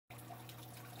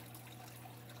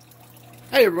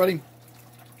Hey everybody,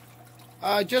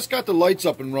 I just got the lights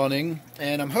up and running,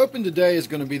 and I'm hoping today is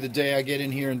going to be the day I get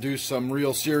in here and do some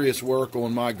real serious work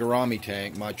on my Gourami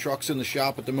tank. My truck's in the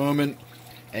shop at the moment,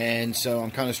 and so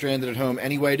I'm kind of stranded at home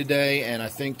anyway today, and I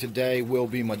think today will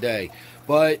be my day.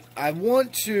 But I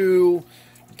want to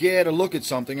get a look at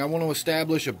something. I want to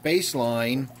establish a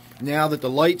baseline now that the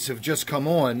lights have just come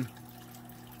on.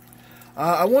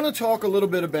 I want to talk a little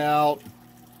bit about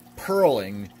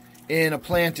purling in a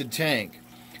planted tank.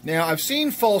 Now, I've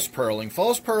seen false purling.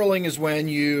 False purling is when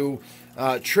you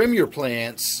trim your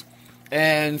plants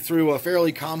and through a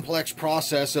fairly complex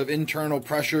process of internal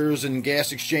pressures and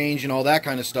gas exchange and all that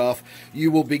kind of stuff, you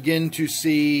will begin to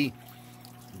see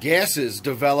gases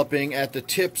developing at the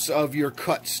tips of your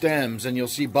cut stems, and you'll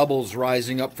see bubbles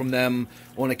rising up from them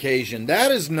on occasion.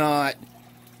 That is not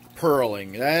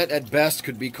purling. That, at best,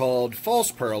 could be called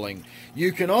false purling.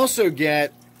 You can also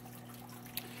get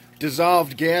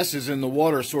dissolved gases in the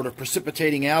water sort of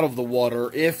precipitating out of the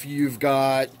water if you've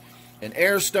got an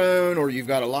air stone or you've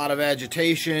got a lot of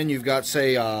agitation. You've got,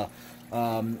 say, a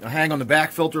hang on the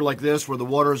back filter like this where the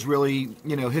water is really,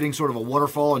 hitting sort of a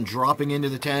waterfall and dropping into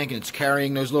the tank, and it's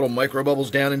carrying those little micro bubbles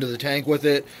down into the tank with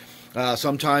it.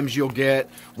 Sometimes you'll get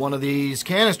one of these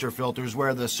canister filters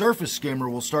where the surface skimmer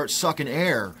will start sucking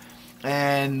air,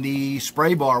 and the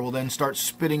spray bar will then start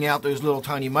spitting out those little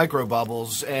tiny micro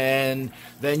bubbles, and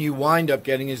then you wind up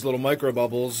getting these little micro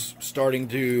bubbles starting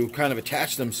to kind of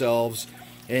attach themselves,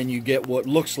 and you get what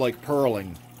looks like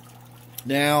purling.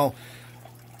 Now,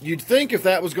 you'd think if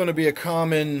that was going to be a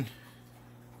common...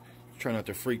 Try not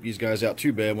to freak these guys out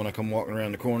too bad when I come walking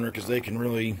around the corner, because they can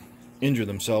really injure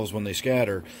themselves when they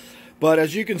scatter. But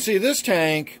as you can see, this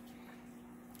tank,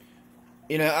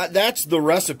 that's the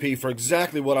recipe for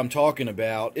exactly what I'm talking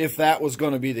about, if that was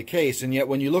going to be the case. And yet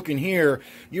when you look in here,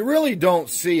 you really don't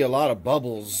see a lot of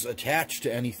bubbles attached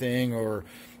to anything, or,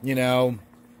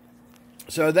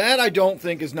 So that I don't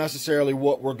think is necessarily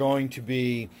what we're going to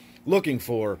be looking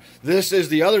for. This is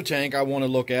the other tank I want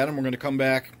to look at, and we're going to come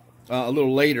back a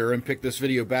little later and pick this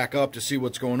video back up to see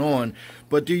what's going on.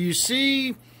 But do you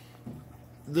see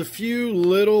the few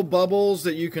little bubbles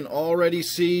that you can already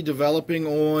see developing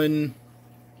on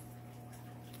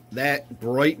that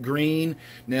bright green?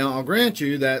 Now, I'll grant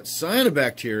you that's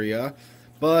cyanobacteria,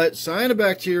 but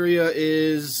cyanobacteria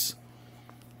is,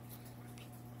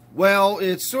 well,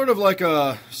 it's sort of like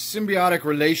a symbiotic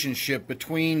relationship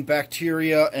between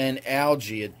bacteria and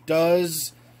algae. It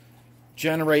does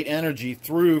generate energy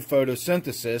through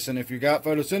photosynthesis, and if you've got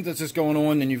photosynthesis going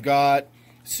on, then you've got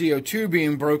CO2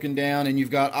 being broken down and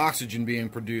you've got oxygen being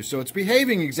produced. So it's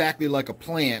behaving exactly like a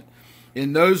plant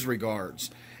in those regards.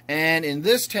 And in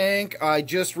this tank, I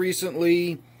just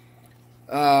recently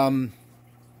put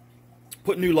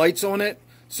new lights on it.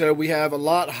 So we have a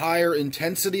lot higher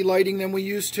intensity lighting than we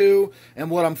used to.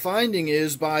 And what I'm finding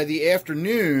is by the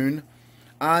afternoon,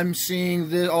 I'm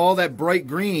seeing all that bright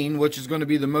green, which is going to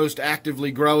be the most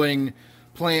actively growing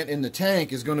plant in the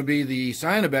tank, is going to be the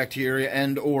cyanobacteria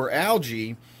and or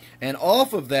algae. And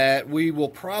off of that, we will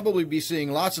probably be seeing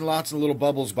lots and lots of little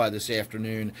bubbles by this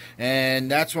afternoon.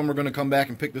 And that's when we're going to come back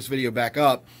and pick this video back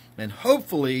up. And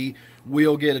hopefully,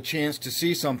 we'll get a chance to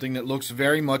see something that looks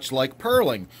very much like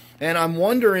purling. And I'm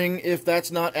wondering if that's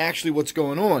not actually what's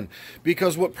going on.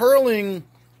 Because what purling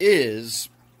is,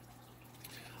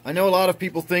 I know a lot of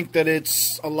people think that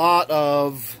it's a lot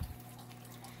of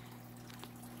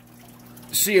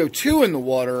CO2 in the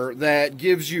water that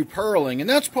gives you purling, and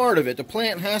that's part of it. The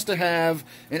plant has to have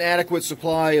an adequate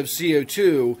supply of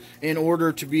CO2 in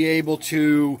order to be able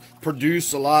to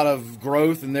produce a lot of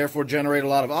growth and therefore generate a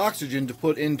lot of oxygen to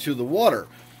put into the water.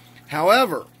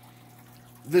 However,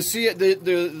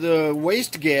 the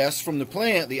waste gas from the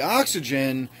plant, the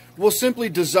oxygen, will simply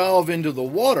dissolve into the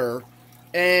water,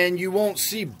 and you won't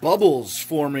see bubbles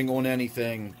forming on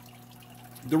anything.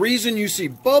 The reason you see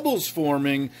bubbles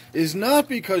forming is not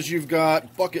because you've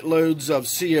got bucket loads of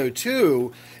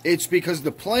CO2, it's because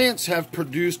the plants have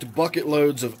produced bucket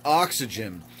loads of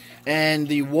oxygen. And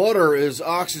the water is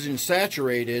oxygen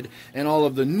saturated, and all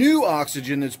of the new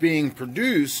oxygen that's being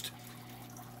produced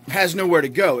has nowhere to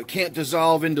go. It can't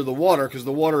dissolve into the water because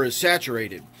the water is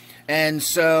saturated. And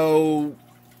so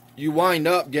you wind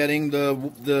up getting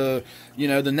the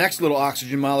next little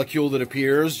oxygen molecule that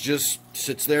appears just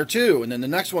sits there too, and then the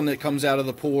next one that comes out of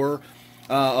the pore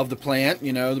of the plant,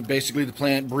 basically the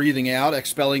plant breathing out,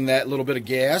 expelling that little bit of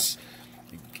gas,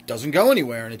 it doesn't go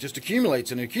anywhere, and it just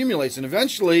accumulates and accumulates, and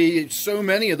eventually so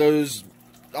many of those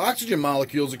oxygen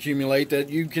molecules accumulate that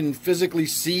you can physically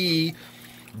see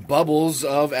bubbles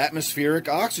of atmospheric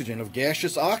oxygen, of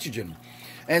gaseous oxygen.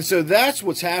 And so that's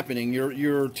what's happening.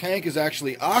 Your tank is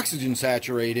actually oxygen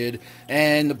saturated,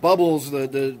 and the bubbles,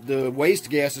 the waste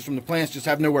gases from the plants just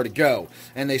have nowhere to go,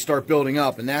 and they start building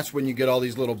up, and that's when you get all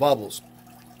these little bubbles.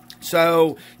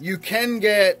 So you can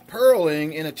get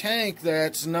pearling in a tank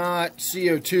that's not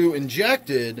CO2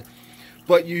 injected,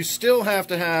 but you still have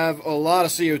to have a lot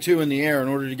of CO2 in the air in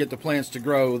order to get the plants to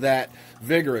grow that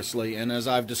vigorously. And as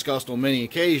I've discussed on many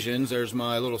occasions, there's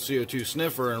my little CO2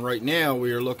 sniffer, and right now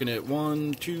we are looking at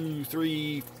 1, 2,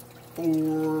 3,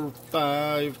 4,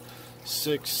 5,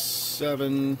 6,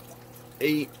 7,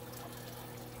 8.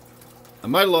 I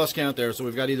might have lost count there, so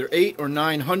we've got either 800 or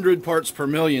 900 parts per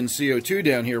million CO2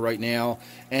 down here right now,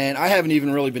 and I haven't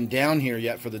even really been down here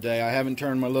yet for the day. I haven't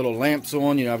turned my little lamps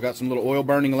on. You know, I've got some little oil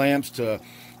burning lamps to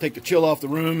take the chill off the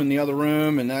room in the other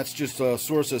room, and that's just a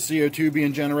source of CO2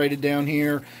 being generated down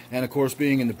here. And of course,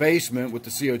 being in the basement, with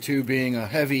the CO2 being a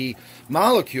heavy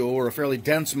molecule or a fairly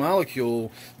dense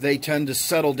molecule, they tend to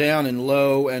settle down in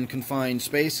low and confined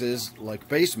spaces like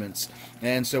basements.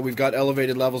 And so we've got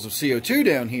elevated levels of CO2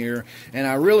 down here, and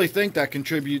I really think that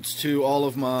contributes to all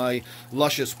of my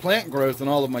luscious plant growth in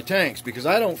all of my tanks, because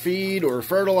I don't feed or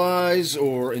fertilize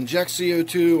or inject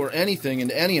CO2 or anything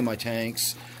into any of my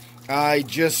tanks. I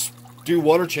just do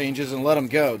water changes and let them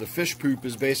go. The fish poop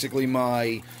is basically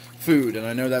my food, and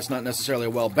I know that's not necessarily a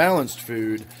well-balanced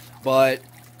food, but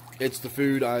it's the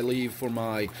food I leave for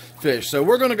my fish. So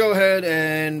we're going to go ahead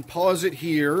and pause it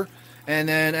here, and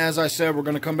then, as I said, we're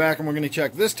going to come back and we're going to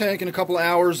check this tank in a couple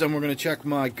hours, and we're going to check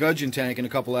my gudgeon tank in a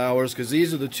couple hours, because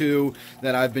these are the two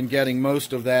that I've been getting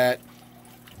most of that.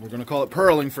 We're going to call it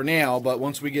pearling for now, but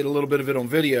once we get a little bit of it on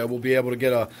video, we'll be able to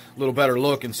get a little better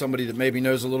look, and somebody that maybe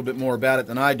knows a little bit more about it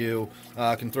than I do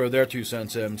can throw their 2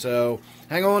 cents in. So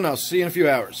hang on, I'll see you in a few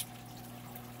hours.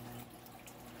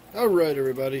 Alright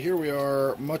everybody, here we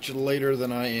are much later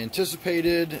than I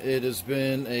anticipated. It has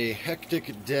been a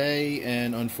hectic day,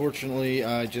 and unfortunately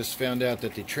I just found out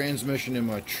that the transmission in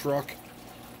my truck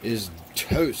is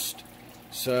toast.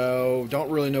 So, don't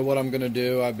really know what I'm going to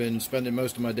do. I've been spending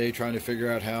most of my day trying to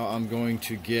figure out how I'm going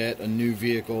to get a new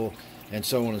vehicle and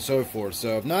so on and so forth.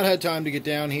 So, I've not had time to get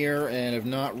down here, and have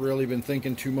not really been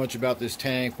thinking too much about this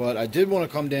tank, but I did want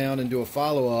to come down and do a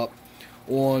follow-up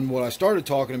on what I started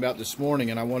talking about this morning,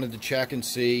 and I wanted to check and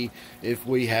see if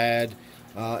we had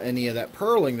any of that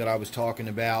pearling that I was talking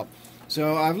about.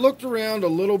 So, I've looked around a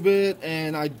little bit,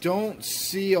 and I don't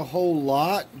see a whole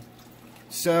lot.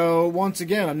 So, once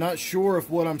again, I'm not sure if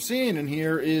what I'm seeing in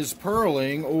here is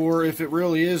pearling, or if it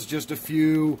really is just a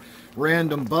few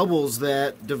random bubbles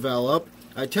that develop.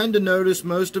 I tend to notice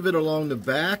most of it along the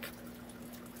back.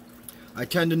 I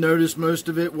tend to notice most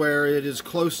of it where it is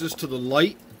closest to the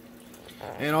light.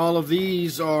 And all of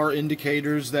these are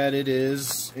indicators that it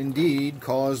is indeed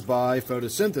caused by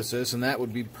photosynthesis, and that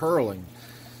would be pearling.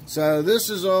 So this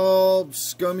is all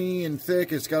scummy and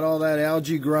thick. It's got all that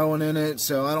algae growing in it,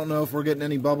 so I don't know if we're getting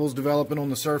any bubbles developing on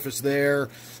the surface there.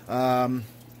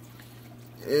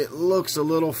 It looks a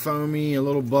little foamy, a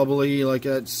little bubbly, like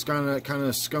that kind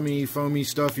of scummy, foamy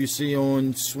stuff you see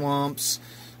on swamps.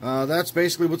 That's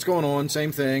basically what's going on.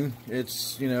 Same thing.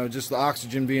 It's, you know, just the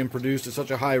oxygen being produced at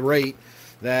such a high rate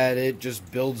that it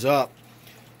just builds up.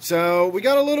 So we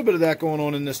got a little bit of that going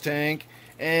on in this tank.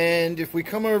 And if we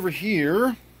come over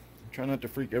here, try not to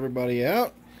freak everybody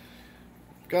out,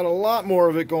 got a lot more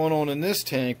of it going on in this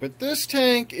tank, but this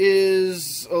tank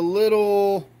is a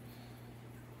little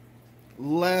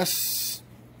less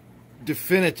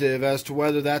definitive as to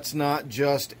whether that's not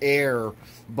just air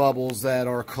bubbles that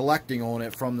are collecting on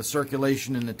it from the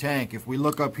circulation in the tank. If we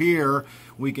look up here,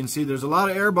 we can see there's a lot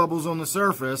of air bubbles on the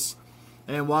surface,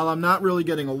 and while I'm not really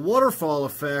getting a waterfall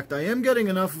effect, I am getting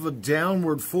enough of a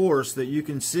downward force that you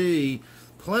can see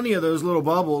plenty of those little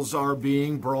bubbles are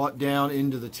being brought down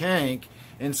into the tank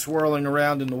and swirling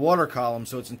around in the water column.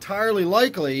 So it's entirely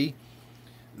likely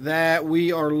that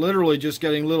we are literally just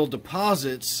getting little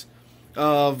deposits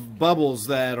of bubbles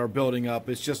that are building up.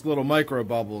 It's just little micro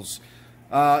bubbles.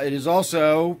 It is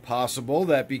also possible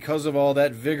that because of all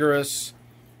that vigorous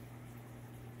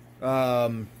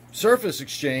surface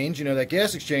exchange, you know, that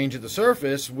gas exchange at the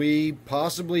surface, we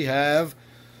possibly have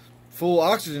full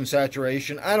oxygen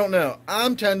saturation. I don't know.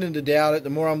 I'm tending to doubt it. The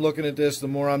more I'm looking at this, the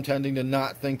more I'm tending to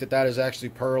not think that that is actually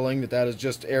pearling, that that is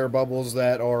just air bubbles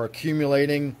that are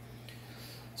accumulating.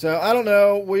 So I don't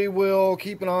know. We will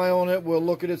keep an eye on it. We'll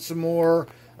look at it some more.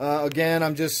 Again,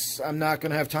 I'm not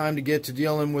going to have time to get to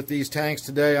dealing with these tanks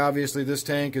today. Obviously, this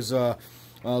tank is a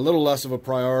little less of a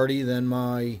priority than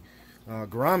my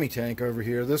Gourami tank over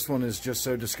here. This one is just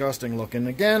so disgusting looking.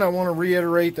 Again, I want to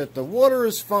reiterate that the water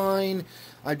is fine.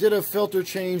 I did a filter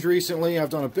change recently. I've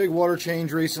done a big water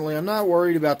change recently. I'm not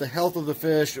worried about the health of the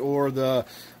fish or the,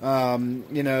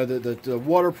 you know, the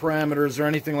water parameters or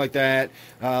anything like that.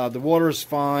 The water is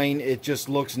fine. It just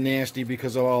looks nasty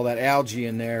because of all that algae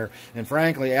in there. And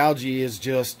frankly, algae is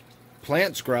just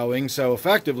plants growing, so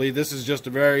effectively this is just a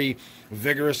very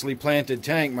vigorously planted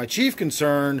tank. My chief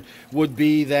concern would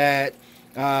be that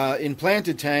in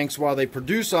planted tanks, while they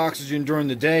produce oxygen during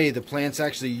the day, the plants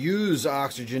actually use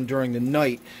oxygen during the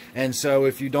night. And so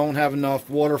if you don't have enough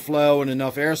water flow and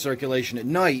enough air circulation at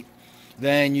night,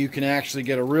 then you can actually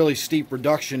get a really steep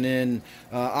reduction in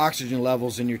oxygen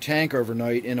levels in your tank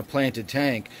overnight in a planted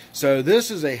tank. So this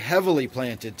is a heavily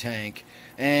planted tank,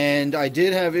 and I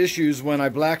did have issues when I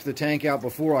blacked the tank out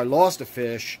before I lost a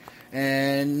fish,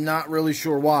 and not really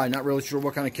sure why, not really sure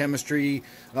what kind of chemistry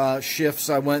shifts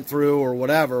I went through or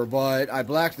whatever, but I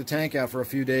blacked the tank out for a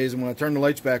few days, and when I turned the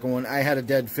lights back on, I had a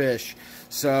dead fish.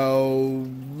 So,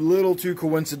 little too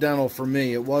coincidental for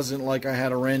me. It wasn't like I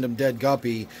had a random dead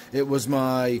guppy. It was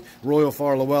my Royal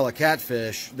Farlowella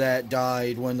catfish that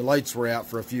died when the lights were out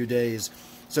for a few days.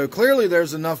 So clearly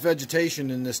there's enough vegetation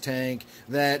in this tank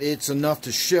that it's enough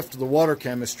to shift the water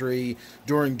chemistry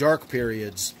during dark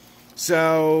periods.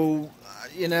 So,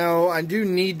 you know, I do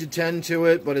need to tend to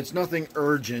it, but it's nothing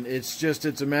urgent.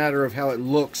 It's a matter of how it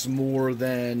looks more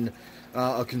than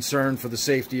a concern for the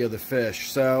safety of the fish.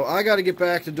 So I got to get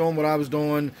back to doing what I was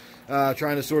doing,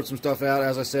 trying to sort some stuff out,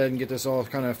 as I said, and get this all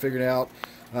kind of figured out.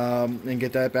 And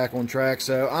get that back on track.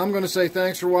 So I'm going to say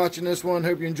thanks for watching this one.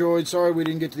 Hope you enjoyed. Sorry we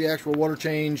didn't get to the actual water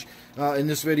change in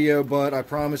this video, but I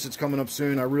promise it's coming up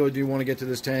soon. I really do want to get to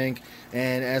this tank,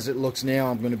 and as it looks now,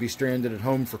 I'm going to be stranded at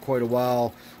home for quite a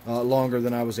while, longer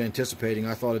than I was anticipating.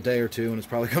 I thought a day or two, and it's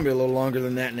probably going to be a little longer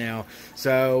than that now.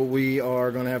 So we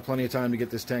are going to have plenty of time to get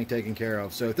this tank taken care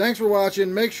of. So thanks for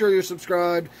watching. Make sure you're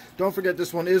subscribed. Don't forget,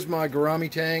 this one is my Gourami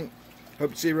tank.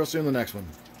 Hope to see you real soon in the next one.